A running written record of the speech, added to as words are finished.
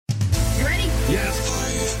Yes.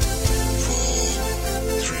 5,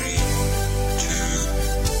 4, 3,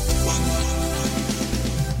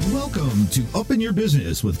 2, 1. Welcome to Up in Your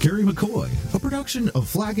Business with Carrie McCoy, a production of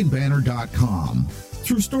flagandbanner.com.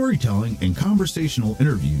 Through storytelling and conversational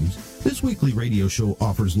interviews, this weekly radio show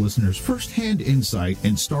offers listeners first-hand insight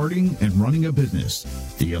in starting and running a business,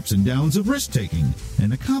 the ups and downs of risk-taking, and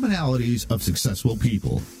the commonalities of successful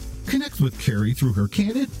people. Connect with Carrie through her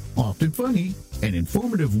candid, often funny, and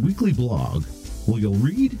informative weekly blog, where you'll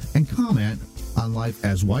read and comment on life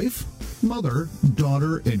as wife, mother,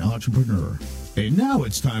 daughter, and entrepreneur. And now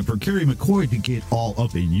it's time for Carrie McCoy to get all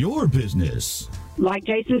up in your business. Like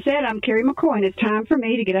Jason said, I'm Carrie McCoy, and it's time for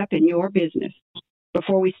me to get up in your business.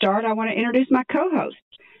 Before we start, I want to introduce my co-host,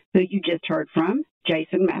 who you just heard from,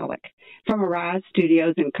 Jason Malik, from Arise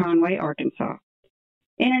Studios in Conway, Arkansas.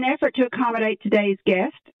 In an effort to accommodate today's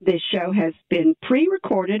guest, this show has been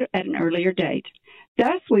pre-recorded at an earlier date.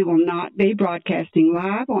 Thus, we will not be broadcasting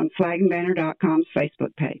live on flagandbanner.com's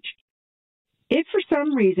Facebook page. If for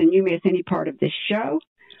some reason you miss any part of this show,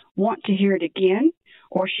 want to hear it again,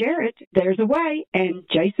 or share it, there's a way, and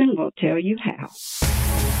Jason will tell you how.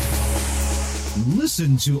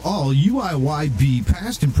 Listen to all UIYB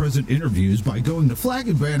past and present interviews by going to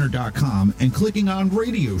flagandbanner.com and clicking on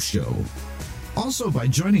Radio Show. Also, by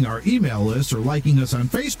joining our email list or liking us on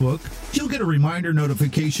Facebook, you'll get a reminder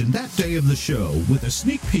notification that day of the show with a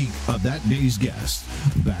sneak peek of that day's guest.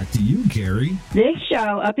 Back to you, Carrie. This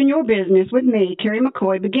show, Up in Your Business with me, Carrie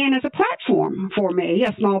McCoy, began as a platform for me,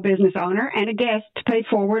 a small business owner, and a guest to pay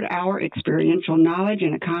forward our experiential knowledge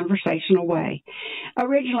in a conversational way.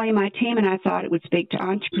 Originally, my team and I thought it would speak to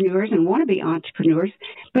entrepreneurs and wannabe entrepreneurs,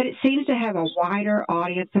 but it seems to have a wider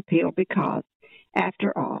audience appeal because,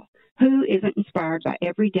 after all, who isn't inspired by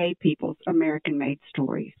everyday people's American-made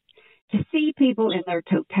stories? To see people in their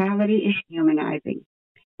totality is humanizing.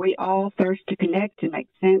 We all thirst to connect to make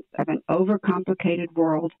sense of an overcomplicated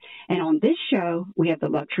world, and on this show, we have the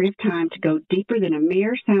luxury of time to go deeper than a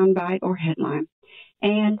mere soundbite or headline.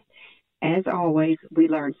 And, as always, we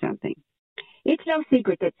learn something. It's no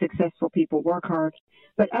secret that successful people work hard,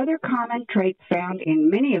 but other common traits found in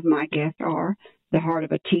many of my guests are the heart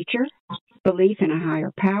of a teacher, belief in a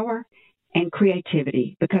higher power, and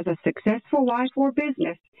creativity, because a successful life or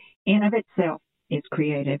business in of itself is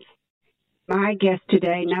creative. My guest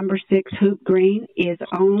today, number 6, Hoop Green, is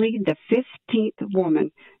only the 15th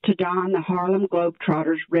woman to don the Harlem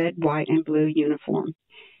Globetrotters red, white, and blue uniform.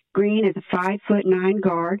 Green is a 5'9"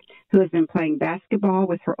 guard who has been playing basketball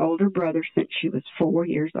with her older brother since she was 4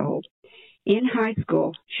 years old. In high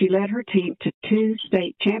school, she led her team to 2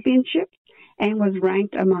 state championships and was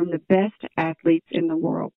ranked among the best athletes in the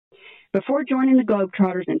world. Before joining the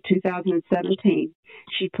Globetrotters in 2017,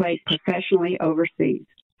 she played professionally overseas.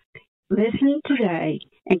 Listen today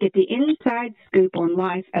and get the inside scoop on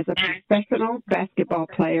life as a professional basketball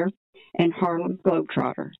player and Harlem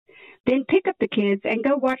Globetrotter. Then pick up the kids and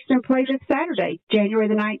go watch them play this Saturday, January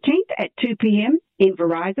the 19th at 2 p.m. in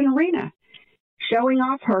Verizon Arena, showing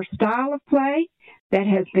off her style of play that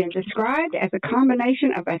has been described as a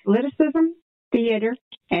combination of athleticism, theater,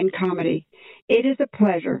 and comedy. It is a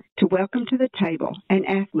pleasure to welcome to the table an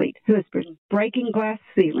athlete who has been breaking glass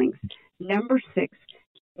ceilings, number 6,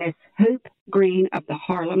 Miss Hoop Green of the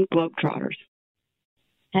Harlem Globetrotters.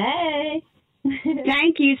 Hey.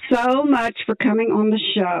 Thank you so much for coming on the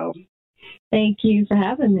show. Thank you for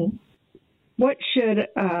having me. What should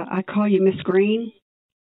I call you, Miss Green?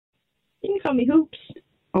 You can call me Hoops.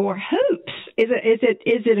 Or Hoops? Is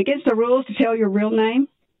it against the rules to tell your real name?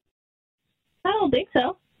 I don't think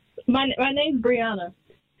so. My name's Brianna.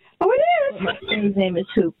 Oh, it is? My friend's name is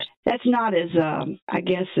Hoops. That's not as, I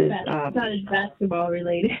guess, as... It's not as basketball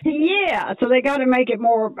related. Yeah, so they got to make it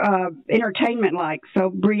more entertainment-like.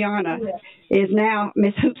 So Brianna is now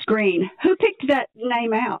Miss Hoops Green. Who picked that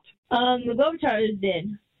name out? The Globetrotters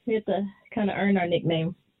did. We have to kind of earn our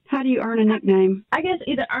nickname. How do you earn a nickname? I guess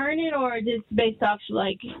either earn it or just based off,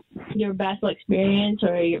 like, your basketball experience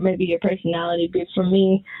or maybe your personality. But for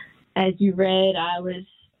me, as you read, I was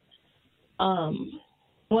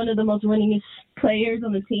one of the most winningest players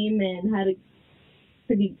on the team and had a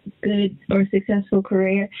pretty good or successful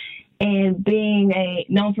career. And being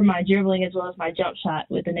known for my dribbling as well as my jump shot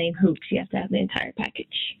with the name Hoops, you have to have the entire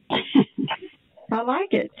package. I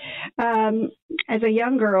like it. As a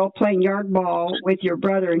young girl playing yard ball with your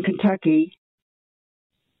brother in Kentucky,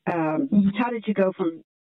 how did you go from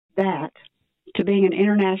that to being an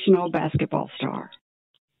international basketball star?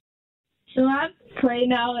 So I play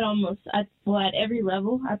now at every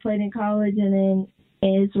level. I played in college and then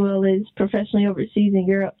as well as professionally overseas in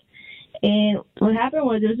Europe. And what happened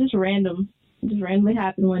was it was just randomly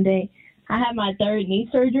happened one day. I had my third knee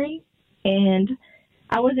surgery, and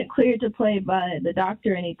I wasn't cleared to play by the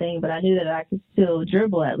doctor or anything, but I knew that I could still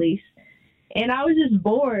dribble at least. And I was just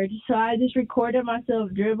bored, so I just recorded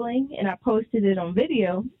myself dribbling, and I posted it on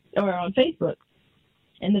video or on Facebook.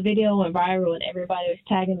 And the video went viral, and everybody was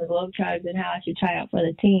tagging the Globetrotters and how I should try out for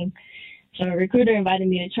the team. So a recruiter invited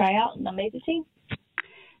me to try out, and I made the team.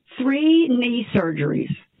 3 knee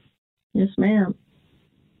surgeries. Yes, ma'am.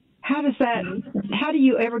 How do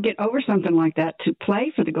you ever get over something like that to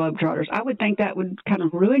play for the Globetrotters? I would think that would kind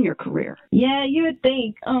of ruin your career. Yeah, you would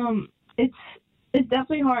think. It's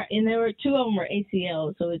definitely hard, and there were 2 of them were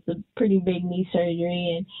ACL, so it's a pretty big knee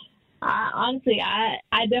surgery. And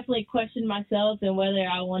I definitely questioned myself and whether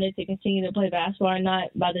I wanted to continue to play basketball or not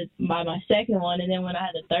by my second one. And then when I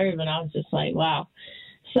had the third one, I was just like, wow.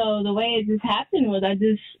 So the way it just happened was I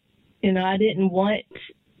didn't want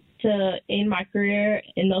to end my career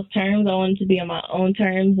in those terms. I wanted to be on my own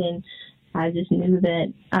terms, and I just knew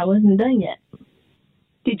that I wasn't done yet.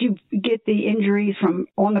 Did you get the injuries from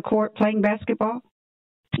on the court playing basketball?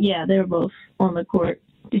 Yeah, they were both on the court.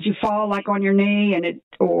 Did you fall like on your knee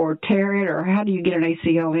or tear it, or how do you get an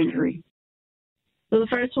ACL injury? So the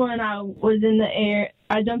first one, I was in the air.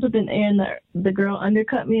 I jumped up in the air, and the girl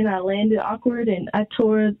undercut me, and I landed awkward, and I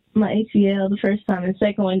tore my ACL the first time. And the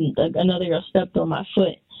second one, another girl stepped on my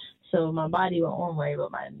foot. So my body went one way,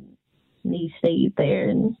 but my knee stayed there,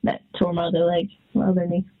 and that tore my other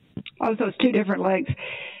knee. Oh, so it's 2 different legs.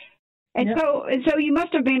 And yep. So you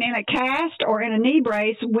must have been in a cast or in a knee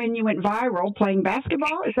brace when you went viral playing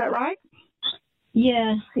basketball. Is that right?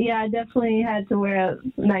 Yeah, I definitely had to wear a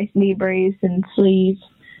nice knee brace and sleeves.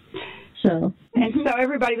 So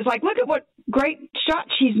everybody was like, look at what great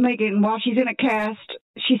shots she's making while she's in a cast.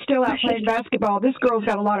 She's still out playing basketball. This girl's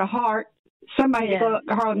got a lot of heart. Somebody at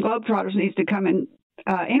the Harlem Globetrotters needs to come and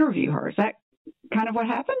interview her. Is that kind of what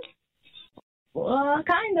happened? Well,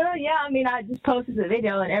 kind of, yeah. I mean, I just posted the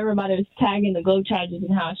video, and everybody was tagging the Globetrotters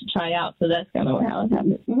and how I should try out, so that's kind of how it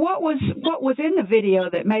happened. What was in the video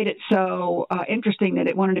that made it so interesting that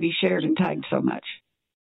it wanted to be shared and tagged so much?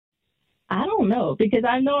 I don't know, because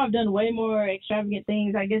I know I've done way more extravagant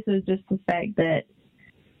things. I guess it was just the fact that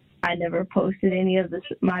I never posted any of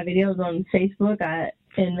my videos on Facebook,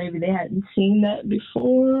 and maybe they hadn't seen that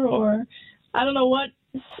before, or I don't know what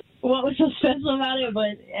was so special about it,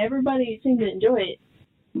 but everybody seemed to enjoy it.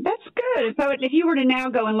 That's good. So if you were to now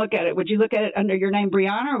go and look at it, would you look at it under your name,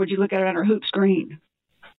 Brianna, or would you look at it under Hoops Green?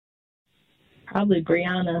 Probably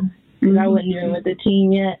Brianna, because I wasn't even with the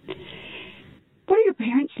team yet. What are your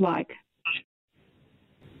parents like?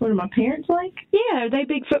 What are my parents like? Yeah, are they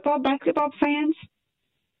big football, basketball fans?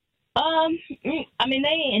 I mean,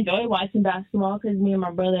 they enjoy watching basketball because me and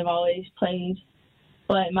my brother have always played.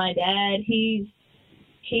 But my dad, he's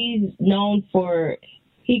known for,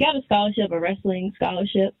 he got a scholarship, a wrestling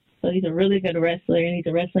scholarship. So he's a really good wrestler, and he's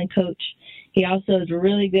a wrestling coach. He also is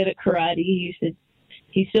really good at karate.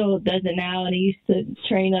 He still does it now, and he used to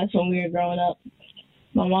train us when we were growing up.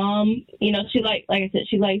 My mom, she like I said,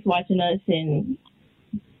 she likes watching us, and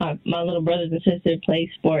my little brothers and sisters play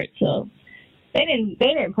sports. So they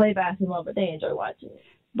didn't play basketball, but they enjoy watching it.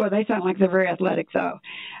 Boy, they sound like they're very athletic, though.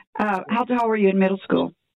 How tall were you in middle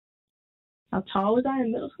school? How tall was I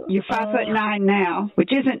in middle school? You're 5'9" now,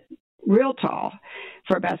 which isn't real tall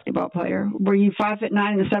for a basketball player. Were you 5'9"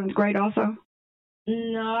 in the 7th grade also?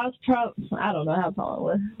 No, I was I don't know how tall I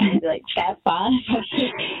was. Maybe like 5'5".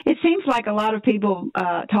 It seems like a lot of people,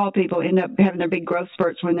 tall people, end up having their big growth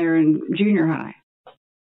spurts when they're in junior high.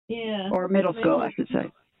 Yeah. Or middle school, I should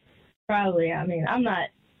say. Probably. I mean, I'm not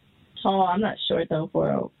tall. I'm not short, though,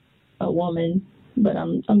 for a woman. But I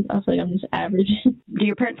feel like I'm just average. Do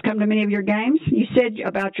your parents come to many of your games? You said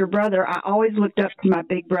about your brother, I always looked up to my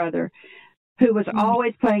big brother, who was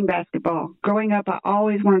always playing basketball. Growing up, I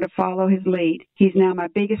always wanted to follow his lead. He's now my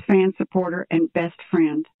biggest fan, supporter, and best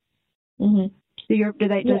friend. Mm-hmm.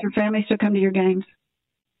 Does your family still come to your games?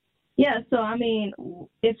 Yeah, so, I mean,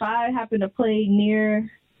 if I happen to play near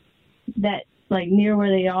where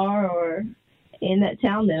they are or in that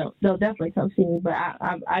town, they'll definitely come see me. But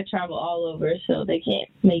I travel all over, so they can't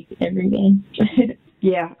make every game.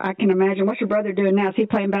 Yeah, I can imagine. What's your brother doing now? Is he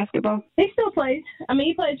playing basketball? He still plays. I mean,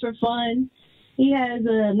 he plays for fun. He has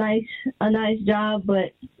a nice job,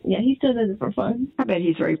 but yeah, he still does it for fun. I bet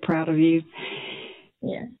he's very proud of you.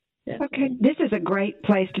 Yeah. Okay, this is a great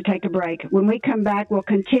place to take a break. When we come back, we'll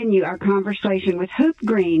continue our conversation with Hoop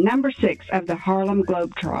Green, number 6 of the Harlem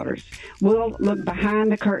Globetrotters. We'll look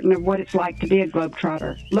behind the curtain of what it's like to be a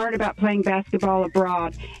Globetrotter, learn about playing basketball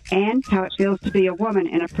abroad, and how it feels to be a woman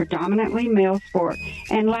in a predominantly male sport.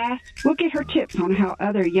 And last, we'll get her tips on how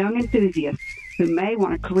other young enthusiasts who may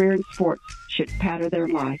want a career in sports should pattern their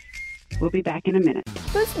life. We'll be back in a minute.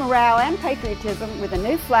 Boost morale and patriotism with a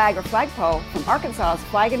new flag or flagpole from Arkansas's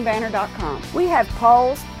flagandbanner.com. We have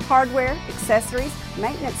poles, hardware, accessories,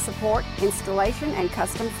 maintenance support, installation, and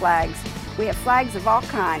custom flags. We have flags of all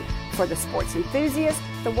kinds. For the sports enthusiast,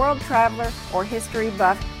 the world traveler, or history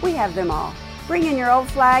buff, we have them all. Bring in your old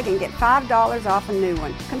flag and get $5 off a new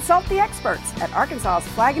one. Consult the experts at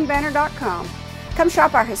Arkansas's flagandbanner.com. Come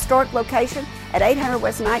shop our historic location at 800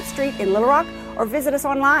 West 9th Street in Little Rock, or visit us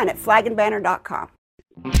online at flagandbanner.com.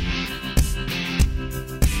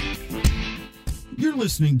 You're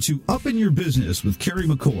listening to Up in Your Business with Carrie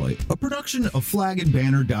McCoy, a production of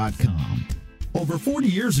flagandbanner.com. Over 40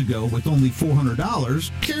 years ago, with only $400,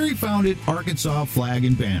 Carrie founded Arkansas Flag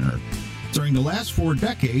and Banner. During the last 4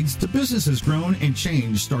 decades, the business has grown and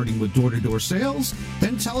changed, starting with door-to-door sales,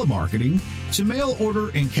 then telemarketing, to mail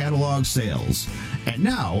order and catalog sales. And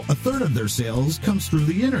now, a third of their sales comes through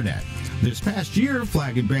the internet. This past year,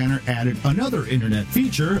 Flag and Banner added another internet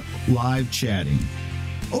feature, live chatting.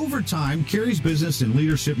 Over time, Carrie's business and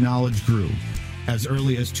leadership knowledge grew. As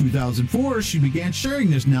early as 2004, she began sharing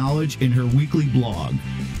this knowledge in her weekly blog.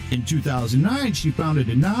 In 2009, she founded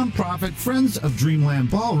a nonprofit Friends of Dreamland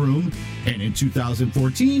Ballroom, and in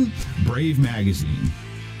 2014, Brave Magazine.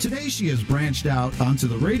 Today, she has branched out onto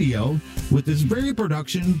the radio with this very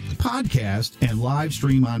production, podcast, and live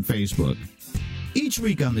stream on Facebook. Each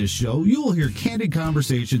week on this show, you will hear candid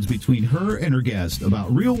conversations between her and her guest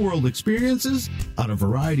about real-world experiences on a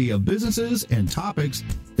variety of businesses and topics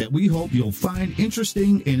that we hope you'll find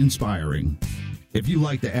interesting and inspiring. If you'd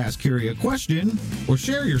like to ask Carrie a question or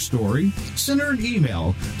share your story, send her an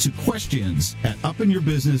email to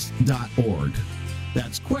questions@upinyourbusiness.org.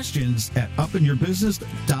 That's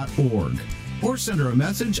questions@upinyourbusiness.org. Or send her a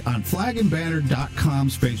message on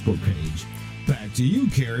flagandbanner.com's Facebook page. Back to you,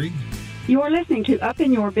 Carrie. You're listening to Up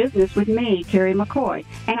in Your Business with me, Carrie McCoy,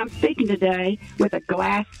 and I'm speaking today with a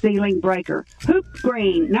glass ceiling breaker, Hoop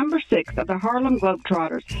Green, number 6 of the Harlem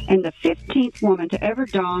Globetrotters, and the 15th woman to ever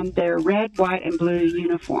don their red, white, and blue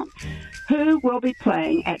uniform. Who will be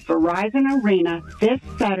playing at Verizon Arena this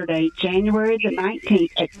Saturday, January the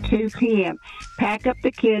 19th at 2 p.m. Pack up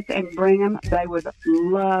the kids and bring them. They would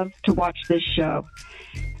love to watch this show.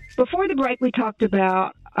 Before the break, we talked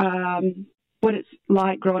about what it's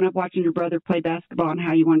like growing up watching your brother play basketball and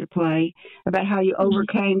how you wanted to play, about how you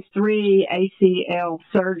overcame 3 ACL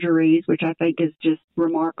surgeries, which I think is just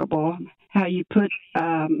remarkable, how you put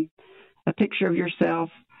a picture of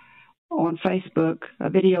yourself on Facebook,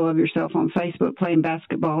 a video of yourself on Facebook playing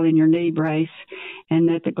basketball in your knee brace, and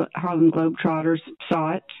that the Harlem Globetrotters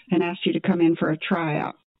saw it and asked you to come in for a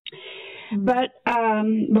tryout. But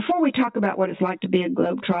before we talk about what it's like to be a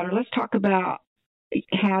Globetrotter, let's talk about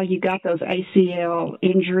how you got those ACL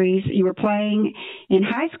injuries. You were playing in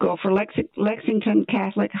high school for Lexington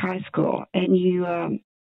Catholic High School, and you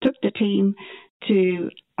took the team to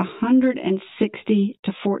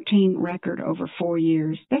 160-14 record over 4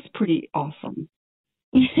 years. That's pretty awesome.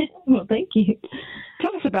 Well, thank you.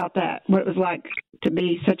 Tell us about that, what it was like to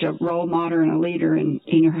be such a role model and a leader in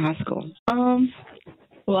your high school.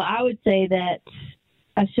 Well, I would say that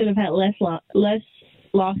I should have had less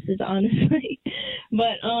losses, honestly.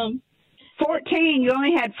 But 14, you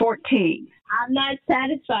only had 14. I'm not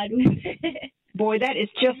satisfied with it. Boy, that is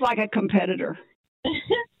just like a competitor.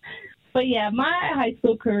 But yeah, my high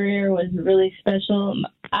school career was really special.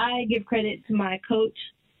 I give credit to my coach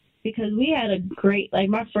because we had a great, like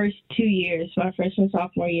my first 2 years, my freshman,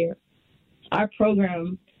 sophomore year, our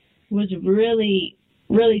program was really,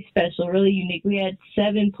 really special, really unique. We had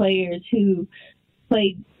 7 players who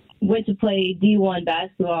went to play D1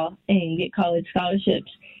 basketball and get college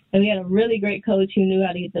scholarships. And we had a really great coach who knew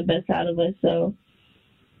how to get the best out of us. So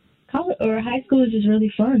high school was just really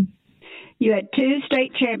fun. You had 2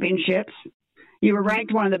 state championships. You were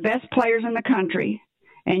ranked one of the best players in the country.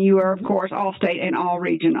 And you were, of course, all-state and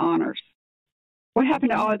all-region honors. What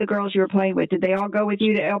happened to all of the girls you were playing with? Did they all go with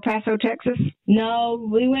you to El Paso, Texas? No,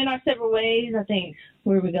 we went our separate ways. I think,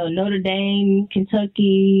 where did we go? Notre Dame,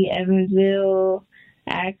 Kentucky, Evansville,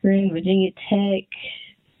 Akron, Virginia Tech.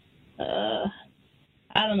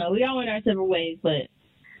 I don't know. We all went our separate ways, but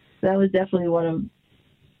that was definitely one of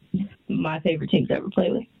my favorite teams to ever play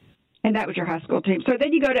with. And that was your high school team. So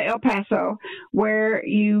then you go to El Paso, where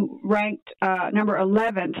you ranked number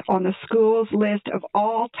 11th on the school's list of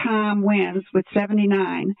all-time wins with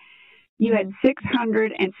 79. You had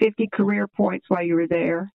 650 career points while you were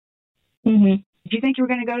there. Mm-hmm. Did you think you were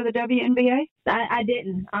going to go to the WNBA? I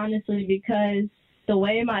didn't, honestly, because the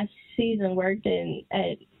way my season worked in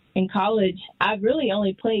college, I really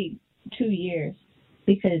only played 2 years.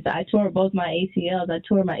 because I tore both my ACLs. I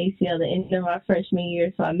tore my ACL the end of my freshman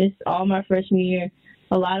year, so I missed all my freshman year,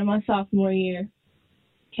 a lot of my sophomore year.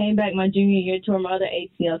 Came back my junior year, tore my other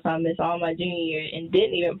ACL, so I missed all my junior year and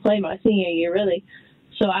didn't even play my senior year, really.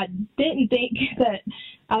 So I didn't think that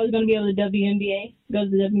I was going to be able to go to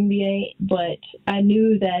the WNBA, but I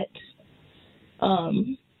knew that,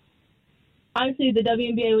 honestly, the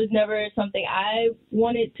WNBA was never something I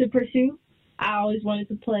wanted to pursue. I always wanted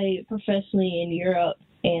to play professionally in Europe,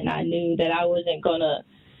 and I knew that I wasn't going to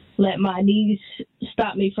let my knees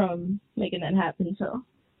stop me from making that happen, so.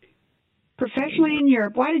 Professionally in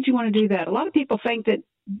Europe, why did you want to do that? A lot of people think that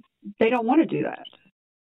they don't want to do that.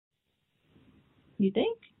 You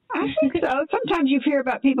think? I think so. Sometimes you hear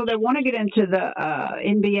about people that want to get into the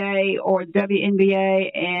NBA or WNBA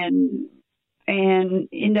and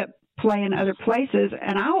end up playing other places.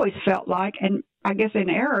 And I always felt like, and I guess in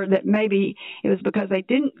error, that maybe it was because they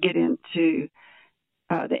didn't get into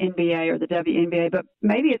the NBA or the WNBA, but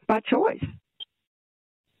maybe it's by choice.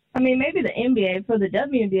 I mean, maybe the NBA. For the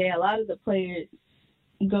WNBA, a lot of the players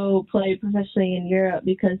go play professionally in Europe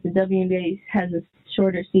because the WNBA has a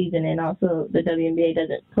shorter season, and also the WNBA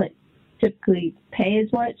doesn't typically pay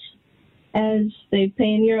as much as they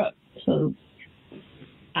pay in Europe. So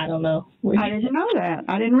I don't know. I didn't know that.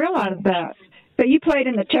 I didn't realize that. So you played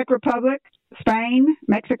in the Czech Republic, Spain,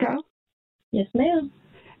 Mexico? Yes, ma'am.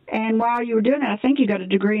 And while you were doing that, I think you got a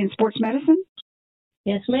degree in sports medicine?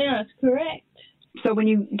 Yes, ma'am. That's correct. So when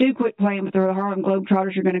you do quit playing with the Harlem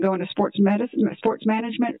Globetrotters, you're going to go into sports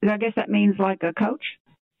management. I guess that means like a coach?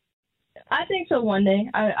 I think so one day.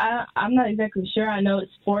 I'm not exactly sure. I know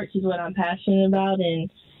sports is what I'm passionate about,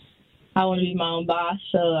 and I want to be my own boss,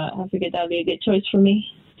 so I figured that would be a good choice for me.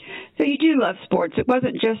 So you do love sports. It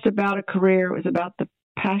wasn't just about a career. It was about the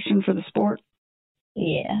passion for the sport?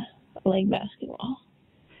 Yeah, I like basketball.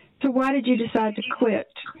 So why did you decide to quit?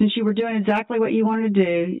 Since you were doing exactly what you wanted to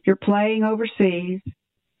do, you're playing overseas,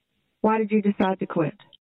 why did you decide to quit?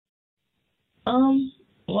 Well,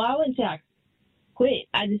 I wouldn't say I quit.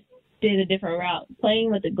 I just did a different route.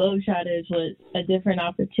 Playing with the Globetrotters was a different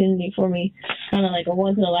opportunity for me, kind of like a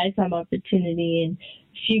once-in-a-lifetime opportunity. And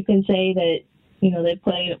you can say that, they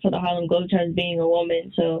played for the Harlem Globetrotters being a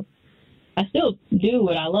woman, so I still do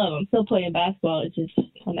what I love. I'm still playing basketball. It's just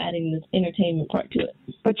I'm adding this entertainment part to it.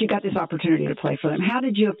 But you got this opportunity to play for them. How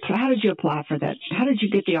did you apply for that? How did you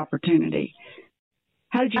get the opportunity?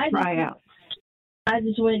 How did you try out? I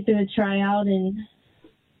just went through a tryout and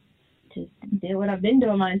just did what I've been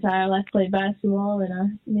doing my entire life, played basketball, and I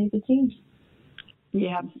made the team.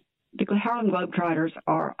 Yeah. The Harlem Globetrotters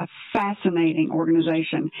are a fascinating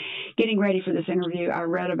organization. Getting ready for this interview, I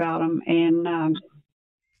read about them, and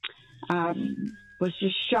I was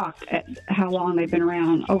just shocked at how long they've been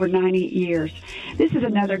around, over 90 years. This is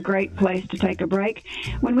another great place to take a break.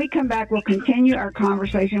 When we come back, we'll continue our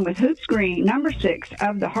conversation with Hoops Green, number 6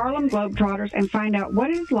 of the Harlem Globetrotters, and find out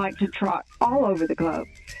what it's like to trot all over the globe.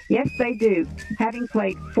 Yes, they do, having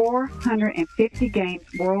played 450 games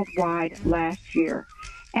worldwide last year.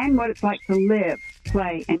 And what it's like to live,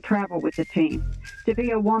 play, and travel with the team. To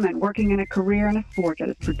be a woman working in a career in a sport that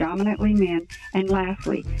is predominantly men. And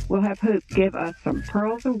lastly, we'll have Hoop give us some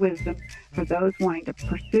pearls of wisdom for those wanting to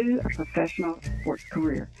pursue a professional sports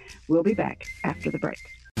career. We'll be back after the break.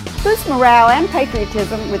 Boost morale and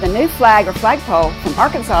patriotism with a new flag or flagpole from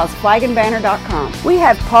Arkansas's flagandbanner.com. We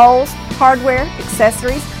have poles, hardware,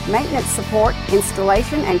 accessories, maintenance support,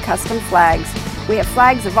 installation, and custom flags. We have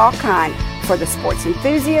flags of all kinds. For the sports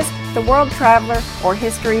enthusiast, the world traveler, or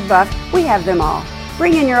history buff, we have them all.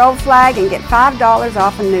 Bring in your old flag and get $5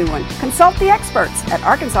 off a new one. Consult the experts at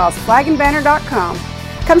Arkansas's flagandbanner.com.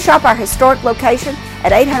 Come shop our historic location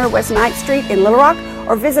at 800 West 9th Street in Little Rock,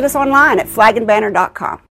 or visit us online at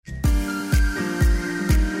flagandbanner.com.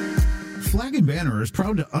 Flag and Banner is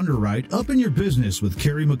proud to underwrite Up in Your Business with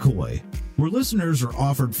Carrie McCoy, where listeners are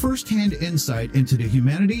offered first-hand insight into the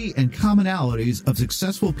humanity and commonalities of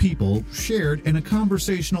successful people shared in a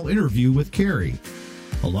conversational interview with Carrie.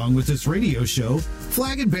 Along with this radio show,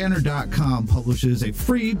 flagandbanner.com publishes a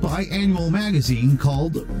free biannual magazine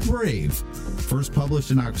called Brave. First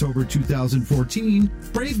published in October 2014,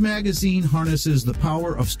 Brave magazine harnesses the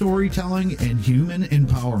power of storytelling and human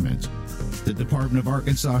empowerment. The Department of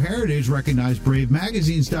Arkansas Heritage recognized Brave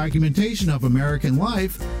magazine's documentation of American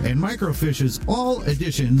life and microfiches all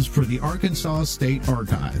editions for the Arkansas State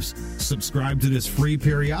Archives. Subscribe to this free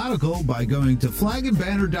periodical by going to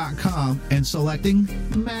flagandbanner.com and selecting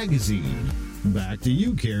Magazine. Back to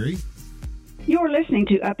you, Carrie. You're listening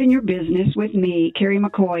to Up in Your Business with me, Carrie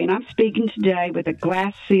McCoy, and I'm speaking today with a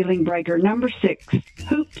glass ceiling breaker, number 6,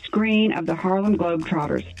 Hoops Green of the Harlem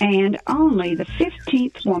Globetrotters, and only the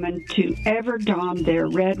 15th woman to ever don their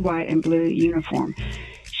red, white, and blue uniform.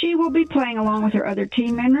 She will be playing along with her other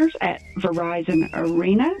team members at Verizon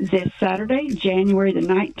Arena this Saturday, January the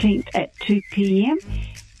 19th at 2 p.m.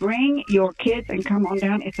 Bring your kids and come on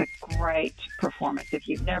down. It's a great performance. If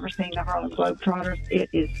you've never seen the Harlem Globetrotters, it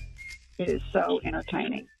is so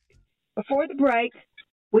entertaining. Before the break,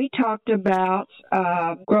 we talked about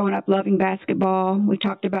growing up loving basketball. We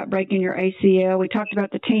talked about breaking your ACL. We talked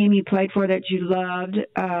about the team you played for that you loved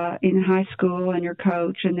in high school and your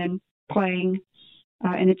coach, and then playing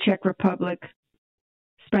in the Czech Republic,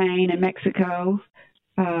 Spain, and Mexico,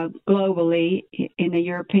 globally in the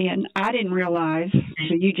European. I didn't realize,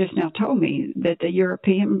 so you just now told me, that the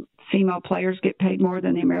European female players get paid more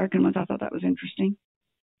than the American ones. I thought that was interesting.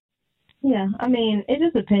 Yeah, I mean, it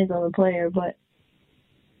just depends on the player, but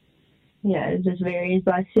yeah, it just varies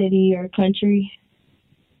by city or country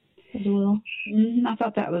as well. I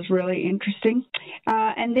thought that was really interesting.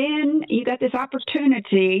 And then you got this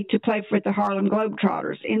opportunity to play for the Harlem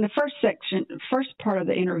Globetrotters. In the first part of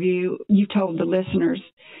the interview, you told the listeners,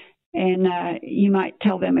 and you might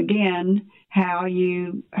tell them again, how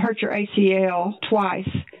you hurt your ACL twice,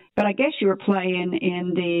 but I guess you were playing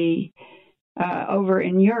in the over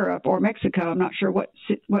in Europe or Mexico. I'm not sure what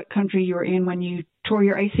country you were in when you tore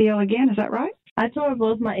your ACL again. Is that right? I tore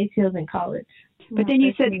both my ACLs in college. But then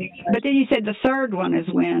you said the third one is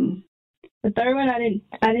when? The third one, I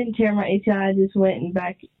didn't tear my ACL. I just went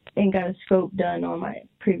back and got a scope done on my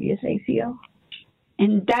previous ACL.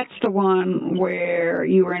 And that's the one where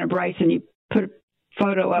you were in a brace and you put a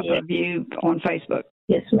photo up of you on Facebook.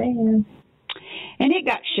 Yes, ma'am. And it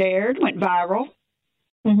got shared, went viral.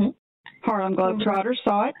 Mm-hmm. Harlem Globetrotters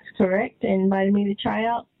saw it. Correct, and invited me to try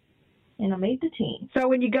out, and I made the team. So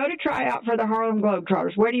when you go to try out for the Harlem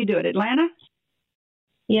Globetrotters, where do you do it, Atlanta?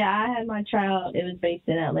 Yeah, I had my tryout. It was based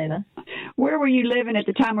in Atlanta. Where were you living at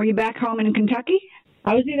the time? Were you back home in Kentucky?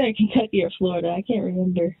 I was either in Kentucky or Florida. I can't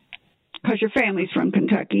remember. Because your family's from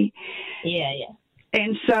Kentucky. Yeah.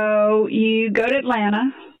 And so you go to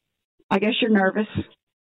Atlanta. I guess you're nervous.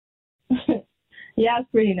 Yeah, I was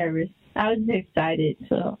pretty nervous. I was excited,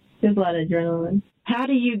 so there's a lot of adrenaline. How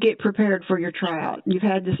do you get prepared for your tryout? You've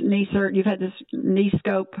had this knee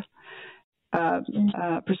scope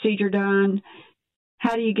procedure done.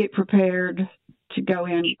 How do you get prepared to go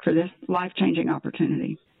in for this life-changing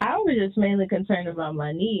opportunity? I was just mainly concerned about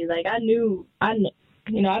my knee. Like, I've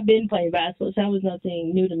been playing basketball, so that was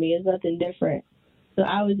nothing new to me. It's nothing different. So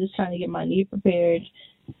I was just trying to get my knee prepared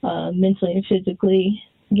mentally and physically,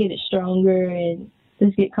 get it stronger, and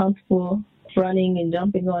just get comfortable running and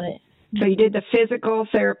jumping on it. So you did the physical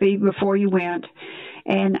therapy before you went,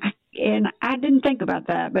 and I didn't think about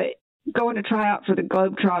that, but going to try out for the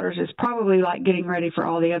Globetrotters is probably like getting ready for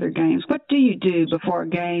all the other games. What do you do before a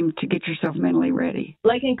game to get yourself mentally ready?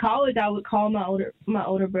 Like in college, I would call my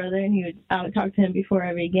older brother, and I would talk to him before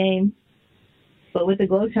every game. But with the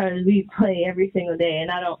Globetrotters, we play every single day,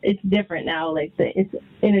 and it's different now. Like, it's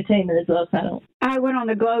entertainment as well, so I went on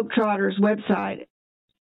the Globetrotters website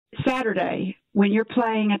Saturday. When you're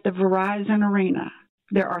playing at the Verizon Arena,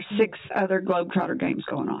 there are 6 other Globetrotter games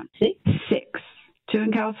going on. 6? 6. 2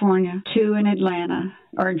 in California, 2 in Atlanta,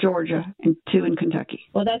 or in Georgia, and 2 in Kentucky.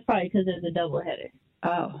 Well, that's probably because there's a doubleheader.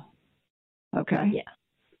 Oh, okay.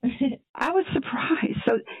 Yeah. I was surprised.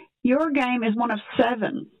 So your game is one of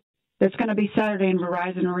 7 that's going to be Saturday in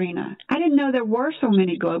Verizon Arena. I didn't know there were so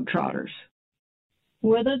many Globetrotters.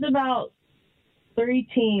 Well, there's about 3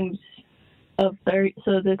 teams of 30.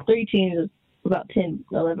 So there's 3 teams of about 10,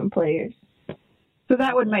 11 players. So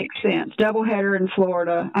that would make sense. Doubleheader in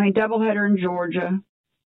Florida. Doubleheader in Georgia.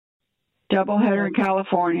 Doubleheader in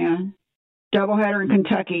California. Doubleheader in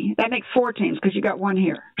Kentucky. That makes 4 teams because you got 1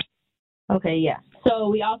 here. Okay, yeah. So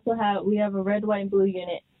we have a red, white, and blue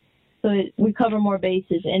unit. So we cover more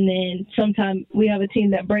bases. And then sometimes we have a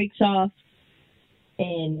team that breaks off,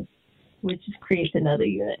 and which creates another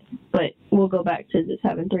unit. But we'll go back to just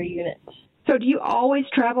having 3 units. So do you always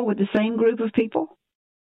travel with the same group of people?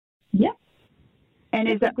 Yep. And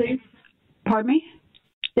is that, pardon me?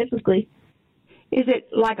 Typically. Is it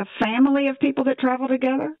like a family of people that travel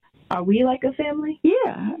together? Are we like a family?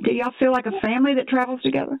 Yeah. Do y'all feel like a family that travels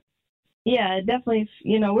together? Yeah, definitely.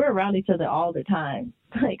 We're around each other all the time,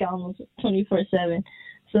 like almost 24/7.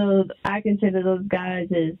 So I consider those guys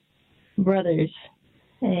as brothers.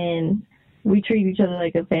 And we treat each other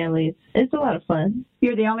like a family. It's a lot of fun.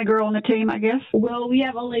 You're the only girl on the team, I guess? Well, we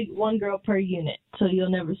have only one girl per unit, so you'll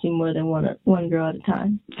never see more than one girl at a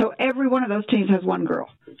time. So every one of those teams has one girl?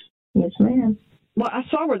 Yes, ma'am. Well, I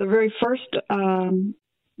saw where the very first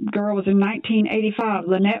girl was in 1985,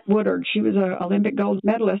 Lynette Woodard. She was an Olympic gold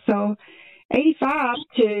medalist. So 85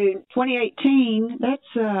 to 2018,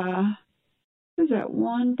 that's, what is that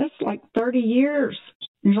one? That's like 30 years.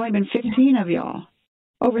 There's only been 15 of y'all.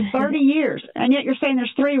 Over 30 years. And yet you're saying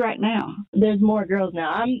there's 3 right now. There's more girls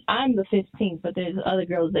now. I'm the 15th, but there's other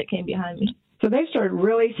girls that came behind me. So they've started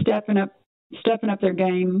really stepping up their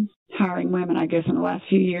game, hiring women, I guess, in the last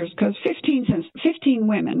few years. Because 15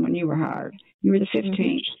 women when you were hired. You were the 15th.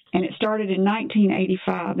 Mm-hmm. And it started in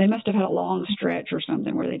 1985. They must have had a long stretch or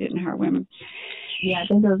something where they didn't hire women. Yeah, I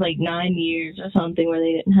think it was like 9 years or something where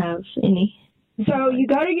they didn't have any. So you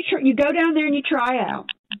go down there and you try out.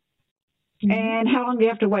 Mm-hmm. And how long do you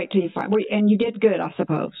have to wait till you find? And you did good, I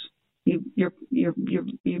suppose. You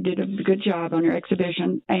did a good job on your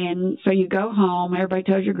exhibition, and so you go home. Everybody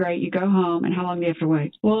tells you great. You go home, and how long do you have to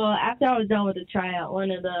wait? Well, after I was done with the tryout, one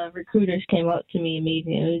of the recruiters came up to me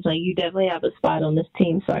immediately and was like, "You definitely have a spot on this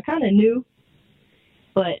team." So I kind of knew,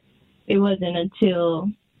 but it wasn't until,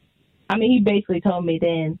 he basically told me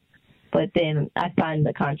then, but then I signed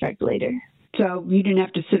the contract later. So you didn't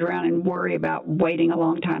have to sit around and worry about waiting a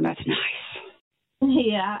long time. That's nice.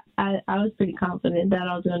 Yeah, I was pretty confident that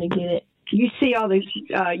I was going to get it. You see all these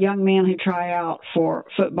young men who try out for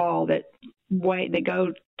football that they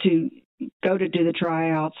go to do the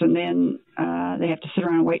tryouts, and then they have to sit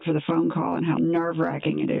around and wait for the phone call, and how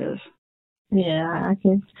nerve-wracking it is. Yeah, I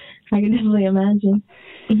can definitely imagine.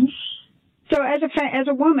 Mm-hmm. So as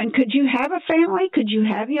a woman, could you have a family? Could you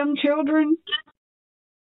have young children?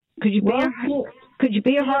 Could you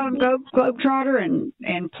be a Harlem Globetrotter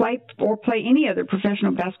and play any other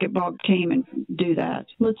professional basketball team and do that?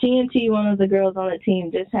 Well, TNT, one of the girls on the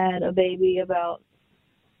team, just had a baby about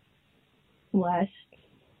not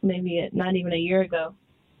even a year ago.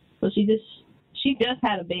 So she just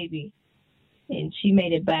had a baby, and she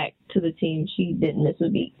made it back to the team. She didn't miss a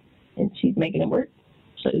beat, and she's making it work.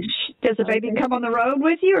 So does the baby come on the road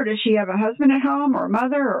with you, or does she have a husband at home, or a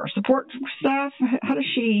mother, or support staff? How does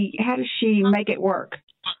she make it work?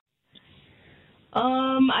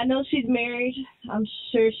 I know she's married. I'm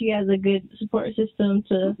sure she has a good support system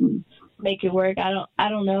to make it work. I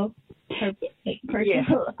don't know her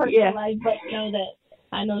personal life, but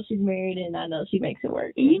I know she's married, and I know she makes it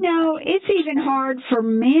work. It's even hard for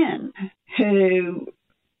men who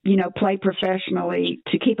play professionally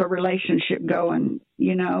to keep a relationship going.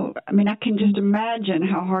 I can just imagine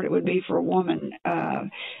how hard it would be for a woman.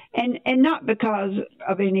 And not because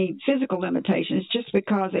of any physical limitations, just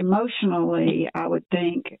because emotionally, I would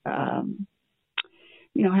think, having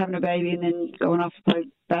a baby and then going off to play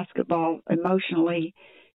basketball emotionally,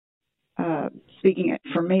 speaking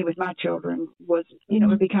for me with my children was,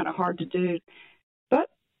 would be kind of hard to do. But,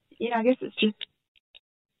 I guess it's just,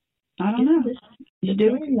 I don't know. You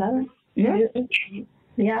do it? Yeah.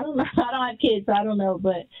 Yeah, I don't know. I don't have kids, so I don't know.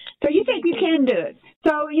 But so you think you can do it?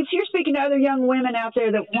 So if you're speaking to other young women out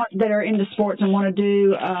there that are into sports and want to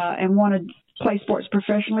do and want to play sports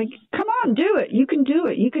professionally, come on, do it. You can do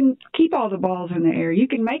it. You can keep all the balls in the air. You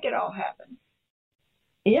can make it all happen.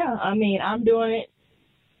 Yeah, I'm doing it.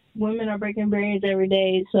 Women are breaking barriers every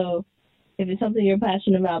day, so if it's something you're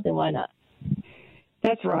passionate about, then why not?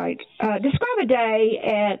 That's right. Describe a day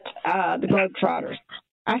at the Globetrotters.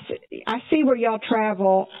 I see where y'all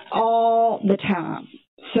travel all the time.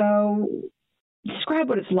 So describe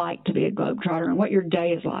what it's like to be a Globetrotter and what your day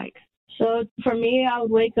is like. So for me, I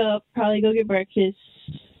would wake up, probably go get breakfast,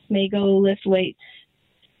 may go lift weights.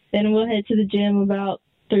 Then we'll head to the gym about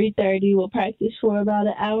 3:30. We'll practice for about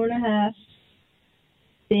an hour and a half.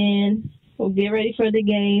 Then we'll get ready for the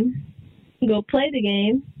game, go play the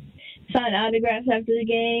game, sign autographs after the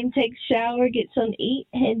game, take a shower, get something to eat,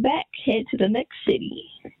 head to the next city.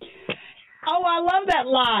 Oh, I love that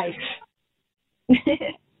life.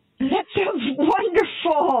 That sounds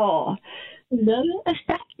wonderful. Doesn't it?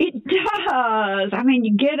 It does.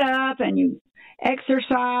 You get up and you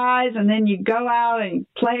exercise, and then you go out and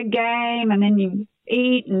play a game, and then you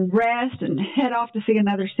eat and rest and head off to see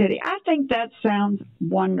another city. I think that sounds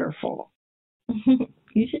wonderful.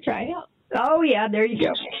 You should try it out. Oh, yeah, there you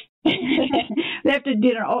go. They'll have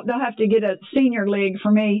to get a senior league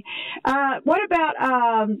for me. What about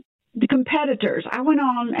the competitors? I went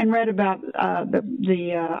on and read about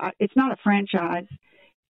it's not a franchise.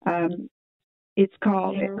 It's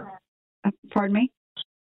called, pardon me?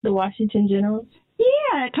 The Washington Generals?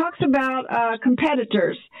 Yeah, it talks about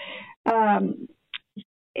competitors.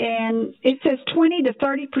 And it says 20 to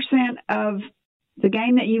 30% of the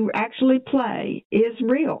game that you actually play is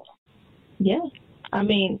real. Yeah. I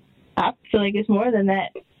mean, I feel like it's more than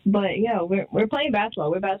that. But, we're playing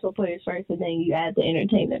basketball. We're basketball players first, and then you add the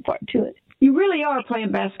entertainment part to it. You really are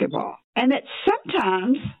playing basketball. And that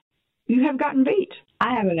sometimes you have gotten beat.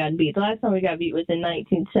 I haven't gotten beat. The last time we got beat was in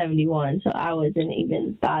 1971, so I wasn't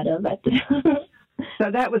even thought of at the time. So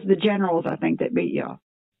that was the Generals, I think, that beat y'all.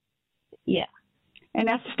 Yeah. And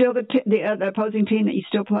that's still the opposing team that you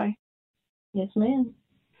still play? Yes, ma'am.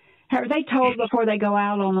 Have they told before they go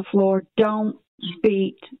out on the floor, don't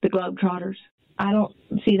beat the Globetrotters? I don't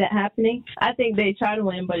see that happening. I think they try to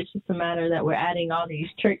win, but it's just a matter that we're adding all these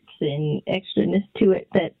tricks and extraness to it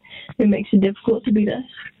that it makes it difficult to beat us.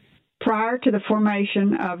 Prior to the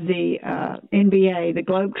formation of the NBA, the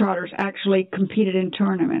Globetrotters actually competed in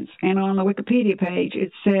tournaments. And on the Wikipedia page,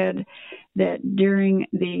 it said that during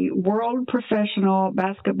the World Professional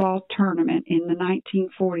Basketball Tournament in the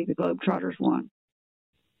 1940, the Globetrotters won.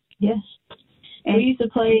 Yes. And we used to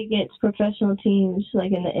play against professional teams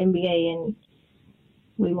like in the NBA, and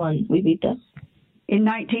we won. We beat them. In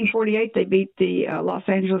 1948, they beat the Los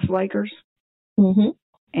Angeles Lakers. Mm-hmm.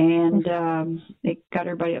 And it got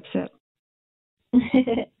everybody upset.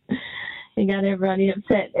 It got everybody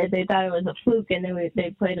upset. They thought it was a fluke, and then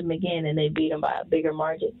they played them again, and they beat them by a bigger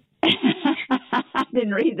margin. I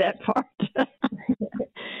didn't read that part.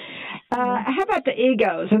 How about the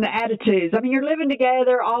egos and the attitudes? I mean, you're living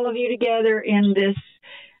together, all of you together in this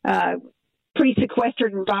pretty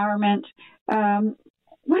sequestered environment.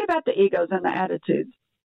 What about the egos and the attitudes?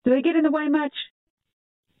 Do they get in the way much?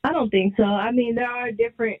 I don't think so. I mean, there are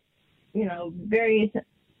different, various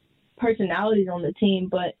personalities on the team,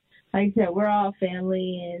 but like I said, we're all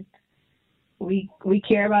family, and we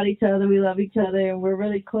care about each other, we love each other, and we're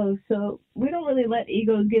really close. So we don't really let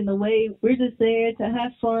egos get in the way. We're just there to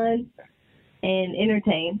have fun and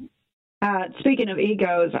entertain. Speaking of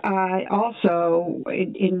egos, I also,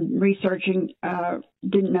 in researching,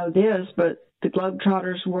 didn't know this, but the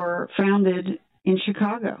Globetrotters were founded in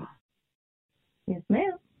Chicago. Yes,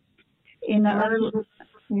 ma'am. In the early,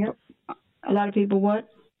 yep. A lot of people what?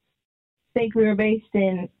 Think we were based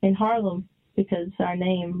in Harlem because it's our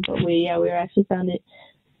name, but we were actually founded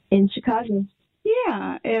in Chicago.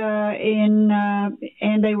 Yeah,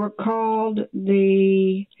 and they were called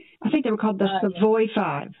the Savoy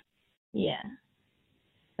Five. Yeah.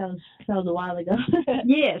 That was a while ago.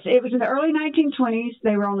 Yes, it was in the early 1920s.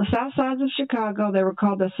 They were on the south sides of Chicago. They were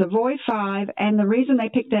called the Savoy Five, and the reason they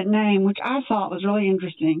picked that name, which I thought was really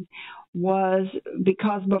interesting, was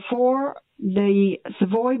because before the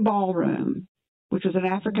Savoy Ballroom, which was an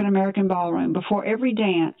African-American ballroom, before every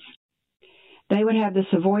dance, they would have the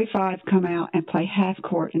Savoy Five come out and play half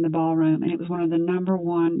court in the ballroom, and it was one of the number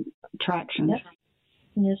one attractions. Yep.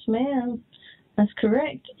 Yes, ma'am. That's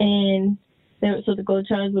correct. And so the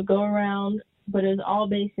Globetrotters would go around, but it was all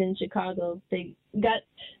based in Chicago. They got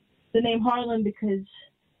the name Harlem because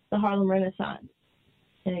the Harlem Renaissance.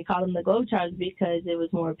 And they called them the Globetrotters because it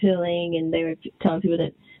was more appealing, and they were telling people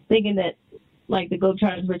that, thinking that, like, the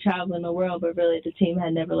Globetrotters were traveling the world, but really the team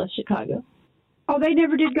had never left Chicago. Oh, they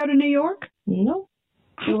never did go to New York? No.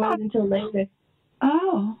 It wasn't until later.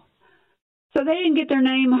 Oh. So they didn't get their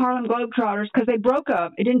name Harlem Globetrotters because they broke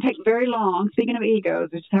up. It didn't take very long. Speaking of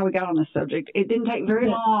egos, which is how we got on this subject, it didn't take very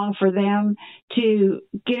long for them to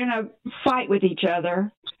get in a fight with each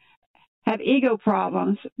other, have ego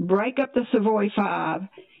problems, break up the Savoy Five,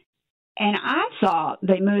 and I thought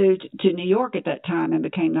they moved to New York at that time and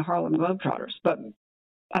became the Harlem Globetrotters, but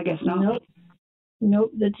I guess not.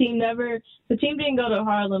 Nope. The team didn't go to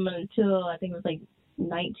Harlem until I think it was like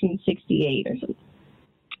 1968 or something.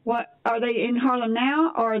 What, are they in Harlem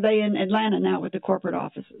now, or are they in Atlanta now with the corporate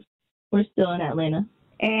offices? We're still in Atlanta.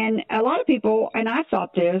 And a lot of people, and I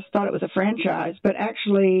thought it was a franchise, but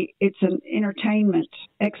actually it's an entertainment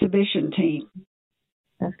exhibition team.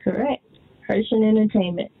 That's correct. Hershon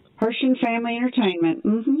Entertainment. Hershon Family Entertainment.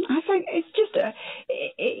 Mm-hmm. I think it's just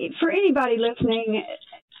for anybody listening,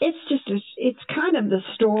 it's kind of the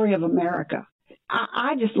story of America.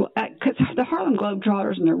 I just, because the Harlem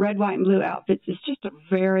Globetrotters and their red, white, and blue outfits is just a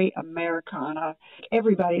very Americana.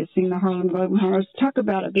 Everybody has seen the Harlem Globetrotters. Talk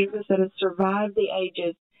about a business that has survived the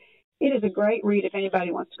ages. It is a great read if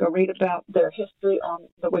anybody wants to go read about their history on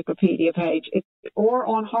the Wikipedia page or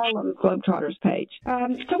on Harlem Globetrotters page. So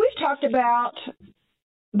we've talked about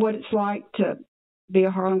what it's like to be a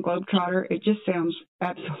Harlem Globetrotter. It just sounds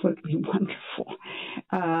absolutely wonderful.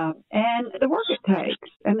 And the work it takes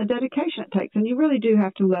and the dedication it takes. And you really do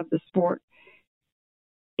have to love the sport.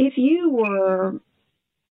 If you were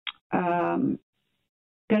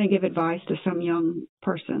going to give advice to some young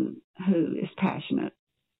person who is passionate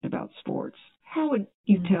about sports, how would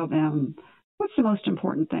you tell them what's the most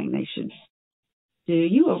important thing they should do?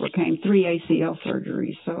 You overcame 3 ACL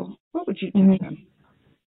surgeries, so what would you tell them?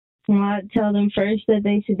 Well, I'd tell them first that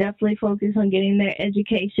they should definitely focus on getting their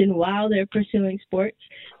education while they're pursuing sports,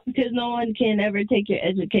 because no one can ever take your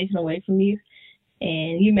education away from you.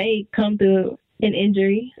 And you may come through an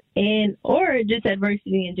injury or just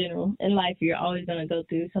adversity in general. In life, you're always going to go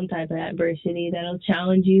through some type of adversity that'll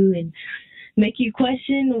challenge you and make you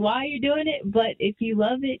question why you're doing it. But if you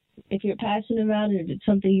love it, if you're passionate about it, if it's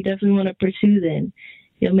something you definitely want to pursue, then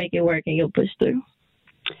you'll make it work and you'll push through.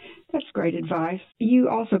 That's great advice. You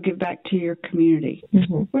also give back to your community.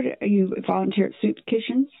 What are you volunteer at Soup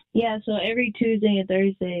Kitchens? Yeah, so every Tuesday and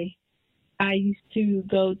Thursday, I used to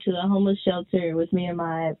go to the homeless shelter with me and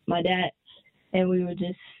my dad, and we would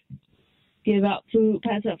just give out food,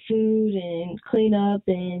 pass out food, and clean up,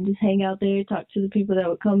 and just hang out there, talk to the people that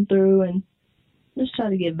would come through, and just try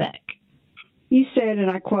to give back. You said, and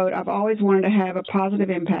I quote, "I've always wanted to have a positive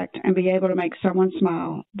impact and be able to make someone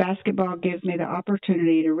smile. Basketball gives me the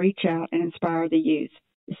opportunity to reach out and inspire the youth,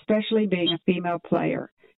 especially being a female player.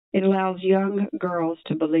 It allows young girls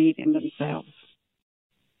to believe in themselves."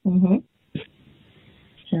 Sounds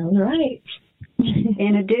right.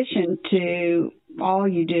 In addition to all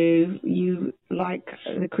you do, you like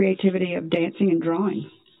the creativity of dancing and drawing.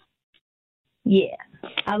 Yeah,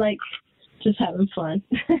 I like just having fun.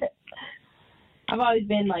 I've always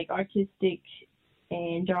been like artistic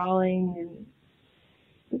and drawing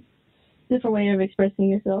and different way of expressing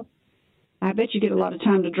yourself. I bet you get a lot of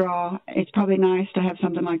time to draw. It's probably nice to have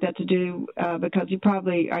something like that to do because you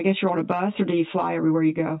probably, I guess you're on a bus, or do you fly everywhere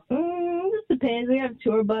you go? It depends. We have a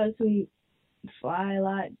tour bus. We fly a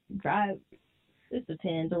lot, drive. It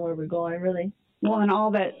depends on where we're going, really. Well, and all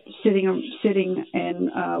that sitting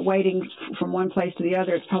and waiting from one place to the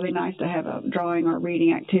other, it's probably nice to have a drawing or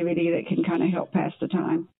reading activity that can kind of help pass the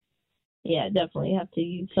time. Yeah, definitely have to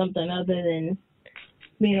use something other than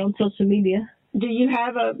being on social media. Do you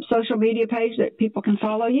have a social media page that people can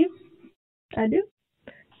follow you? I do.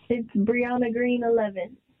 It's Brianna Green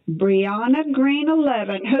 11. Brianna Green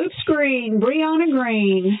 11. Hoops Green, Brianna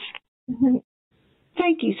Green.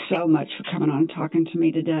 Thank you so much for coming on and talking to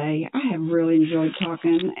me today. I have really enjoyed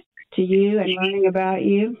talking to you and learning about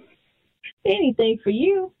you. Anything for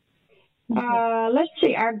you. Let's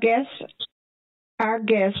see. Our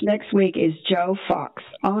guest next week is Joe Fox,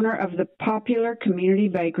 owner of the popular community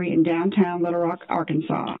bakery in downtown Little Rock,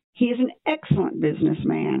 Arkansas. He is an excellent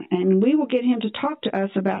businessman, and we will get him to talk to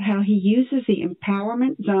us about how he uses the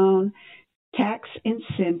Empowerment Zone tax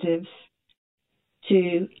incentives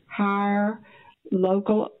to hire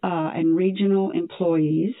local and regional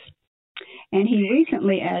employees. And he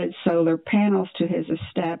recently added solar panels to his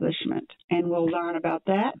establishment, and we'll learn about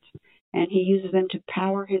that. And he uses them to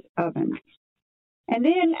power his ovens. And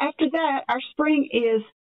then after that, our spring is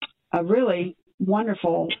a really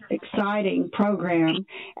wonderful, exciting program.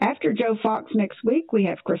 After Joe Fox next week, we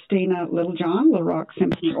have Christina Littlejohn, Little Rock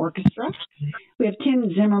Symphony Orchestra. We have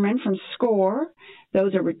Tim Zimmerman from SCORE.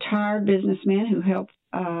 Those are retired businessmen who help,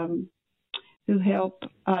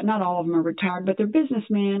 not all of them are retired, but they're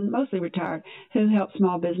businessmen, mostly retired, who help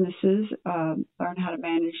small businesses learn how to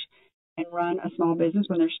manage and run a small business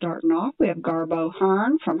when they're starting off. We have Garbo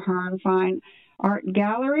Hearn from Hearn Fine Art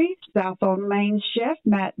Gallery, South on Main chef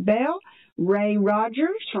Matt Bell, Ray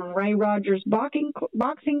Rogers from Ray Rogers Boxing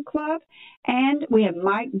Club, and we have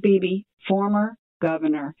Mike Beebe, former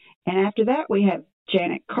governor. And after that, we have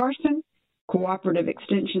Janet Carson, Cooperative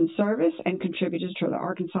Extension Service and contributors to the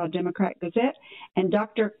Arkansas Democrat Gazette, and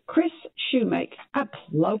Dr. Chris Shoemake, a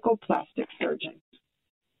local plastic surgeon.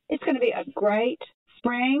 It's going to be a great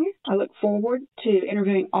spring. I look forward to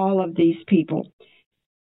interviewing all of these people.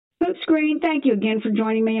 Hoops Green, thank you again for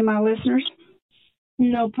joining me and my listeners.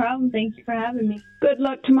 No problem. Thank you for having me. Good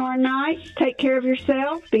luck tomorrow night. Take care of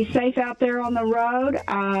yourself. Be safe out there on the road.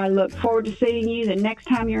 I look forward to seeing you the next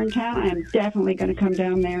time you're in town. I'm definitely going to come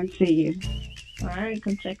down there and see you. All right,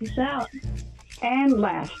 come check us out. And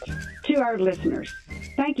last, to our listeners,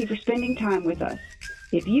 thank you for spending time with us.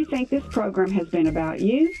 If you think this program has been about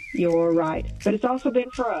you, you're right. But it's also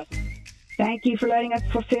been for us. Thank you for letting us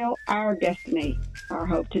fulfill our destiny. Our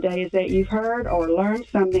hope today is that you've heard or learned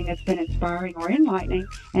something that's been inspiring or enlightening,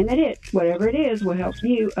 and that it, whatever it is, will help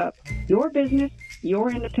you up your business, your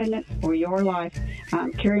independence, or your life.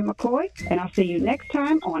 I'm Carrie McCoy, and I'll see you next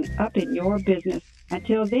time on Up in Your Business.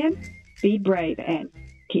 Until then, be brave and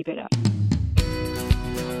keep it up.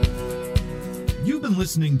 You've been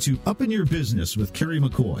listening to Up in Your Business with Carrie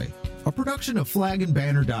McCoy, a production of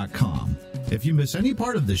flagandbanner.com. If you miss any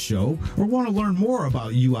part of this show or want to learn more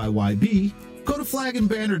about UIYB, go to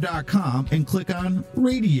flagandbanner.com and click on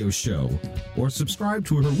Radio Show, or subscribe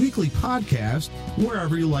to her weekly podcast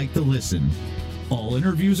wherever you like to listen. All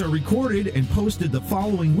interviews are recorded and posted the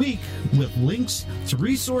following week with links to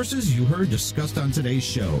resources you heard discussed on today's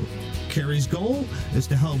show. Carrie's goal is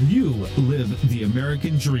to help you live the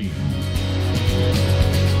American dream.